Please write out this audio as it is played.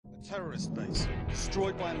terrorist base,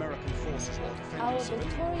 destroyed by American forces while defending Our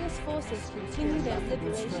civilians. victorious forces continue their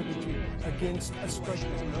liberation journey. Against a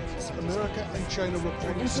striking America and China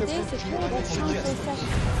reporting In several today's Security Council geopolitical session,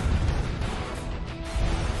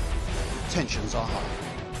 Tensions are high.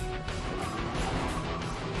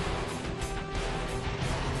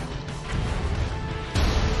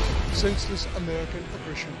 senseless American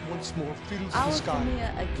aggression once more fills the our sky.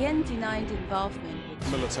 premier again denied involvement with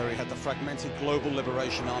The military had the fragmented Global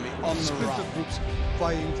Liberation Army on the Splinter run. groups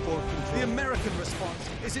vying for control. The American response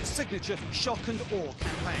is its signature shock and awe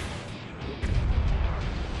campaign.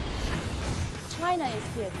 China is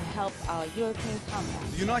here to help our European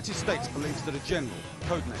comrades. The United States believes that a general,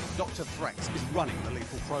 codenamed Dr. Threats, is running the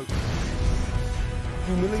lethal program.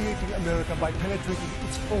 Humiliating America by penetrating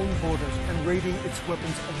its own borders and raiding its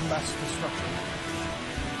weapons of mass destruction.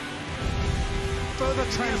 Further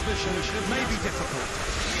transmission may be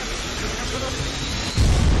difficult.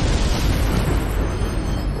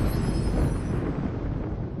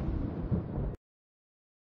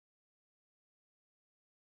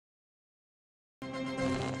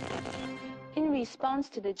 In response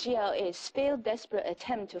to the GLA's failed desperate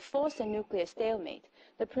attempt to force a nuclear stalemate,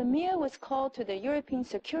 the Premier was called to the European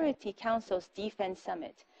Security Council's Defense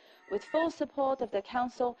Summit. With full support of the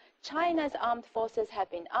Council, China's armed forces have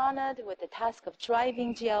been honored with the task of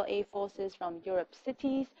driving GLA forces from Europe's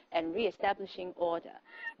cities and re-establishing order.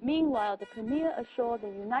 Meanwhile, the Premier assured the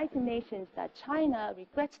United Nations that China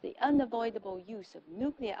regrets the unavoidable use of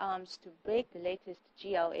nuclear arms to break the latest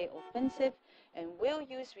GLA offensive and will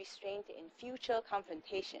use restraint in future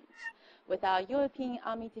confrontations. With our European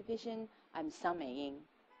Army Division, I'm Sang Meiying.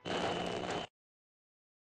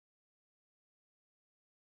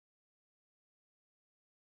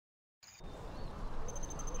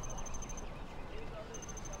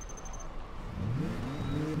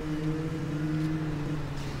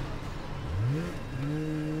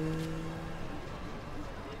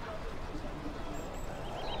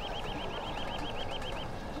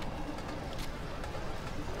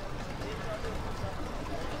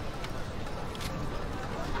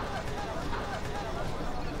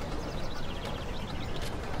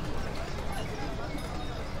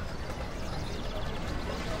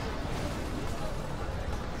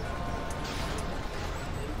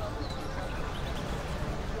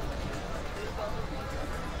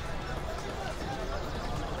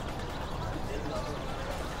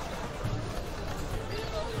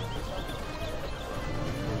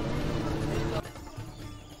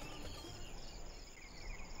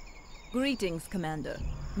 Greetings, Commander.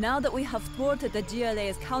 Now that we have thwarted the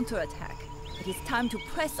GLA's counterattack, it is time to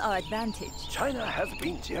press our advantage. China has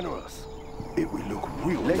been generous. It will look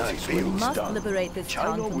real nice We when it's must done. liberate this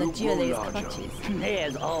China town from the will grow GLA's larger. clutches.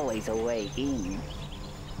 There's always a way in.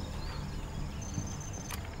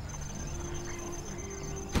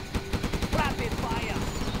 Rapid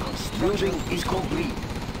fire! Building is complete.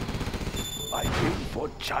 I aim for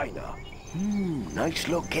China. Nice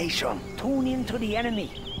location. Tune into the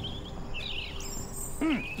enemy.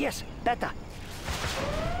 Yes, better.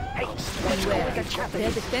 Hey, let's go with the Their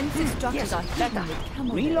Japanese. defensive structures Yes, are hidden better. with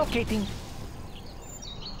camel. Relocating.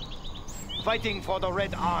 Fighting for the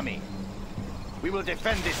Red Army. We will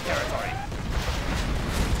defend this territory.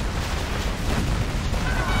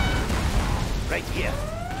 Right here.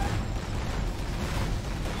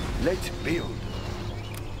 Let's build.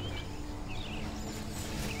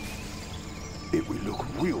 It will look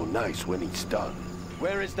real nice when it's done.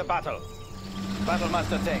 Where is the battle?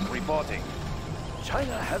 Battlemaster Tank reporting.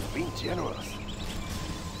 China has been generous.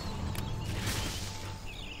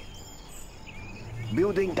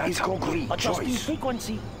 Building is complete. Adjusting Choice.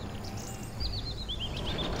 frequency.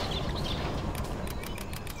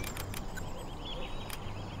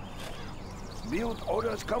 Build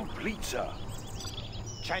orders complete, sir.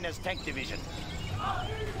 China's tank division.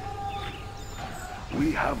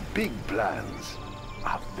 We have big plans.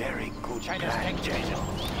 A very good China's plan, tank division.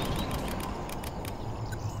 General.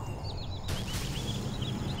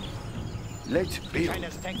 Let's build.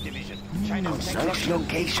 China's tank division. China's tank Nice division.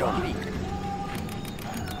 location.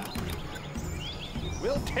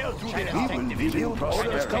 We'll tear through We their will tank division. build orders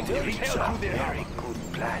China's tank complete, division. sir. Very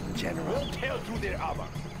good plan, General. We'll tear through their armor.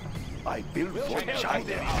 I build We'll for tear through China.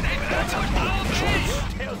 their armor. That's a good choice.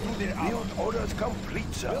 We'll tear through their armor. Build orders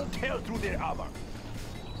complete, sir. We'll tear through their armor.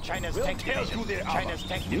 China's We'll tank tear division. through their armor. China's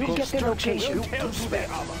tank We'll division. get the location. We'll tear through their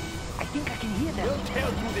armor. I think I can hear them. We'll tear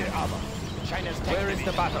through their armor. China's tank Where division. Is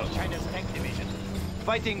the battle? China's tank division.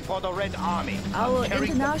 Fighting for the Red Army. Our Carrying the big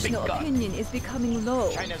international gun. opinion is becoming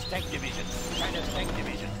low. China's tank division. China's tank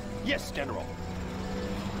division. Yes, General.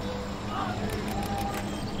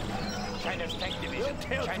 China's tank division. We'll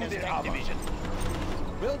tear China's through their tank armor. division.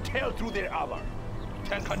 We'll tear through their armor.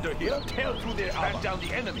 Tank under here. We'll tear through their armor. Back down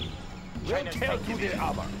the enemy. We'll China's tear tank through division. their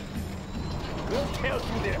armor. We'll tear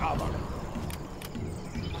through their armor.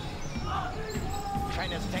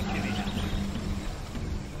 China's tank division.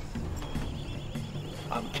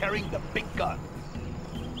 I'm carrying the big gun.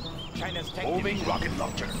 China's tank Moving division. rocket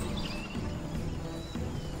launcher.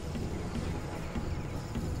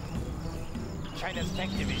 China's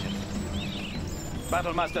tank division.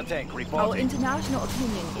 Battlemaster tank Our reporting. international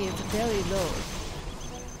opinion is very low.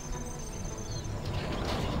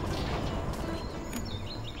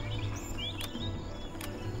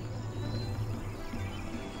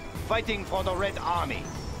 Fighting for the Red Army.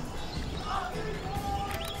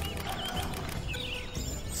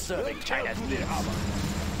 Serving We'll tear China's through their needs. armor.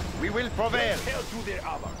 We will prevail. We'll tear through their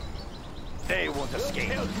armor. They won't We'll escape.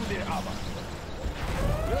 tear through their armor.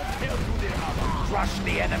 We'll tear through their armor. Crush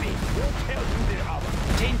the enemy. We'll tear through their armor.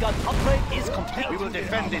 Chain gun upgrade is complete. We will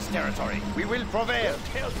defend this territory. We will prevail. We'll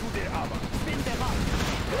tear through their armor. Spin them up.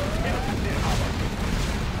 We'll tear through their armor.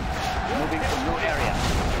 Moving to new area.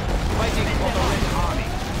 Fighting for the Red Army.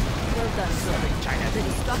 Well done, sir. Serving China's The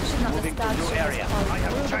needs. destruction of the Moving to Star new Ships area. are I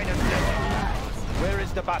have good China's for blessing. our lives. Where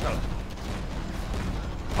is the battle?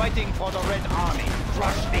 Fighting for the Red Army.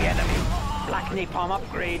 Crush the enemy. Black napalm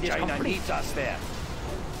upgrade is China complete. needs us there.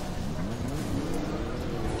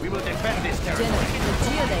 We will defend this General, territory. the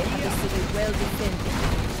GLA have the city well defended.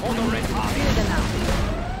 For the Red Army. Clear them out.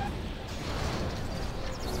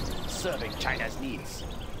 Serving China's needs.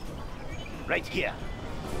 Right here.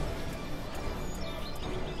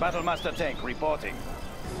 Battlemaster tank reporting.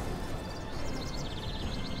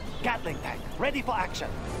 Gatling tank, ready for action.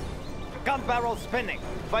 Gun barrel spinning.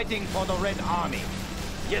 Fighting for the Red Army.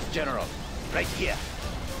 Yes, General. Right here.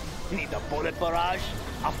 Need a bullet barrage?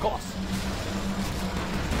 Of course.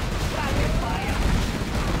 Rapid fire.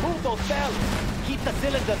 Move those cells. Keep the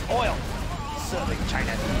cylinders oiled. Serving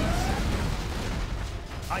China's needs.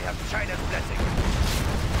 I have China's blessing.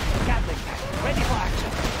 Gatling tank, ready for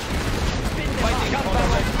action. Fighting for the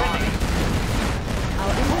Red Army.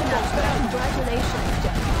 Our international congratulations,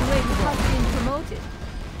 General. You have been promoted.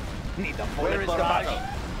 Need a bullet barrage.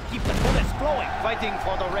 Keep the bullets flowing. Fighting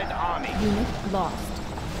for the Red Army. Unit lost.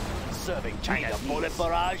 Serving China's bullet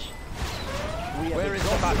barrage. Where is the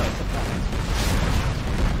battle?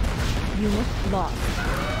 Unit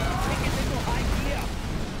lost.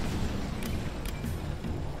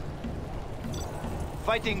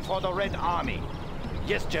 Fighting for the Red Army.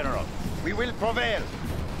 Yes, General. We will prevail.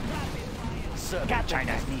 Serving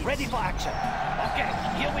China's needs. Ready for action. Okay,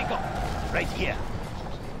 here we go. Right here.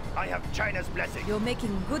 I have China's blessing. You're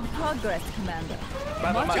making good progress, Commander.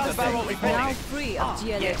 Battlemaster Much tank is now reporting. free of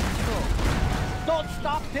GLA yes. control. Don't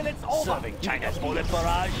stop till it's over. Serving China's bullet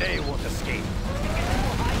barrage. They won't escape.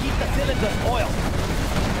 Keep the cylinders oiled.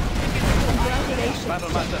 Congratulations,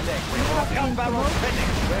 Battlemaster General. tank You have reporting. been promoted. Spinning.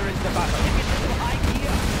 Where is the battle?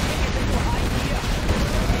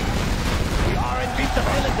 We are in Keep the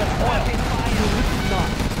cylinders oiled. Unit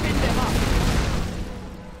lost. Spin them up.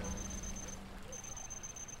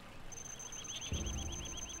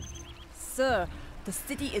 Sir, the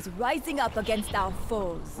city is rising up against our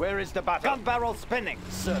foes. Where is the battle? Gun barrel spinning.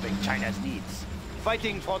 Serving China's needs.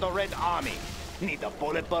 Fighting for the Red Army. Need a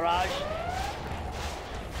bullet barrage?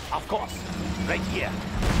 Of course. Right here.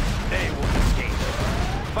 They won't escape.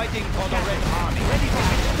 Fighting for the Red Army. Ready for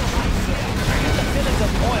action. Keep the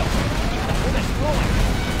cylinders oiled. Keep the bullets flowing.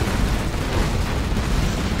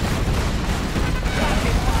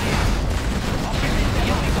 Rapid fire. Okay,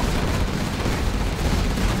 here we go.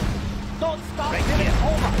 Don't stop Right till here. it's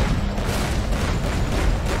over.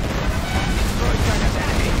 Destroy China's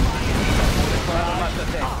enemy. Battlemaster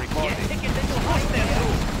tank reporting. Take it into high there.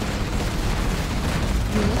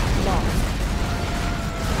 Unit lost.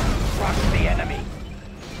 Crush the enemy.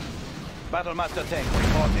 Battlemaster tank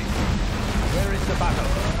reporting. Where is the battle?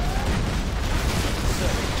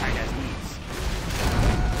 Serving China's needs.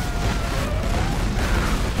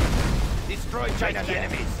 Destroy China's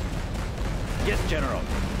enemies. Yes, General.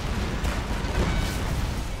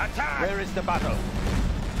 Attack! Where is the battle?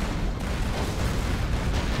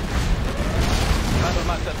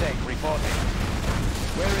 Battlemaster tank reporting.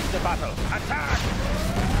 Where is the battle? Attack!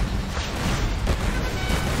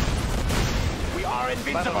 We are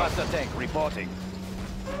invincible. Battlemaster tank reporting.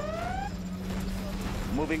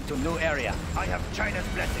 Moving to new area. I have China's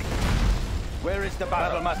blessing. Where is the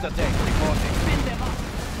battle? Battlemaster tank reporting. Spin them up.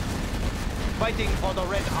 Fighting for the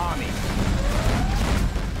Red Army.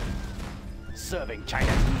 Serving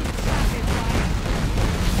China's needs.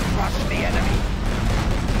 Crush the enemy.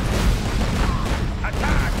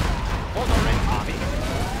 Attack! For the Red Army.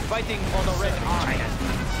 Fighting for the Red Army. China's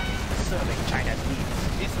needs. Serving China's needs.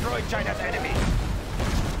 Destroy China's enemy.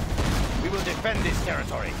 We will defend this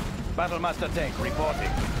territory. Battlemaster tank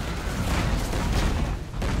reporting.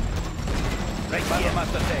 Right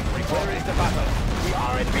Battlemaster tank reporting. Where is the battle? We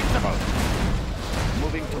are invincible.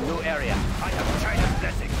 Moving to new area. I have China's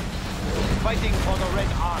blessing. Fighting for the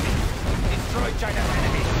Red Army. Destroy China's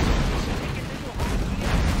enemy.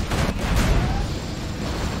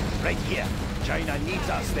 Right here. China needs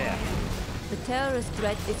us there. The terrorist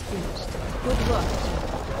threat is finished. Good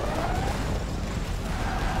work.